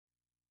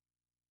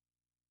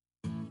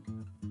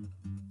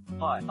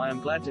Hi, I am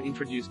glad to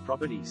introduce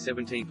property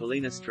 17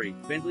 Pollina Street,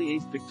 Bentleigh,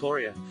 East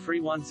Victoria,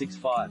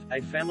 3165,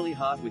 a family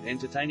heart with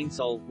entertaining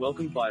soul,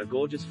 welcomed by a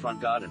gorgeous front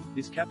garden.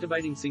 This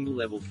captivating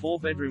single-level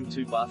 4-bedroom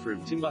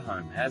 2-bathroom timber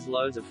home has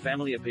loads of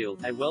family appeal,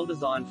 a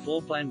well-designed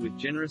floor plan with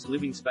generous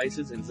living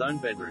spaces and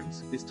zoned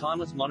bedrooms. This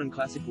timeless modern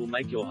classic will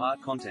make your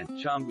heart content,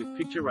 charmed with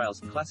picture rails,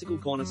 classical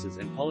cornices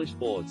and polished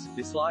boards.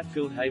 This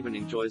light-filled haven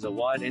enjoys a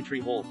wide entry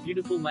hall,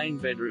 beautiful main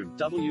bedroom,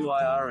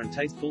 WIR and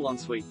tasteful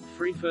ensuite,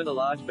 3 further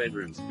large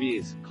bedrooms,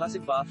 beers, classic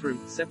bathroom,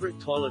 separate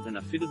toilet and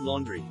a fitted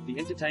laundry. The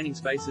entertaining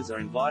spaces are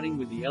inviting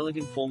with the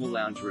elegant formal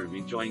lounge room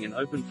enjoying an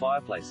open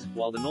fireplace,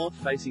 while the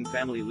north-facing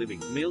family living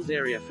meals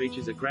area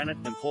features a granite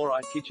and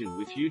porite kitchen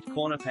with huge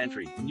corner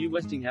pantry, new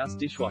Westinghouse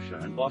dishwasher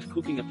and Bosch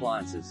cooking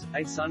appliances.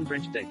 A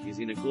sun-drenched deck is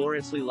in a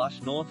gloriously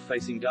lush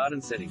north-facing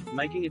garden setting,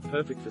 making it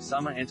perfect for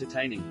summer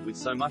entertaining. With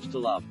so much to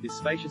love, this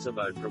spacious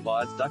abode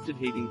provides ducted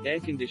heating, air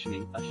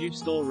conditioning, a huge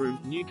storeroom,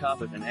 new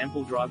carpet and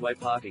ample driveway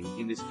parking.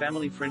 In this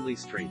family-friendly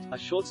street, a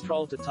short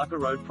stroll to Tucker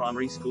Road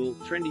Primary School,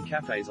 trendy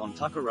cafes on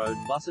Tucker Road,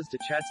 buses to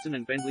Chadstone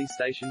and Bentleigh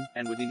Station,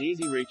 and within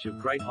easy reach of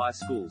great high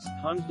schools,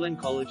 Holmes Glen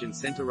College and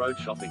Centre Road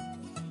shopping.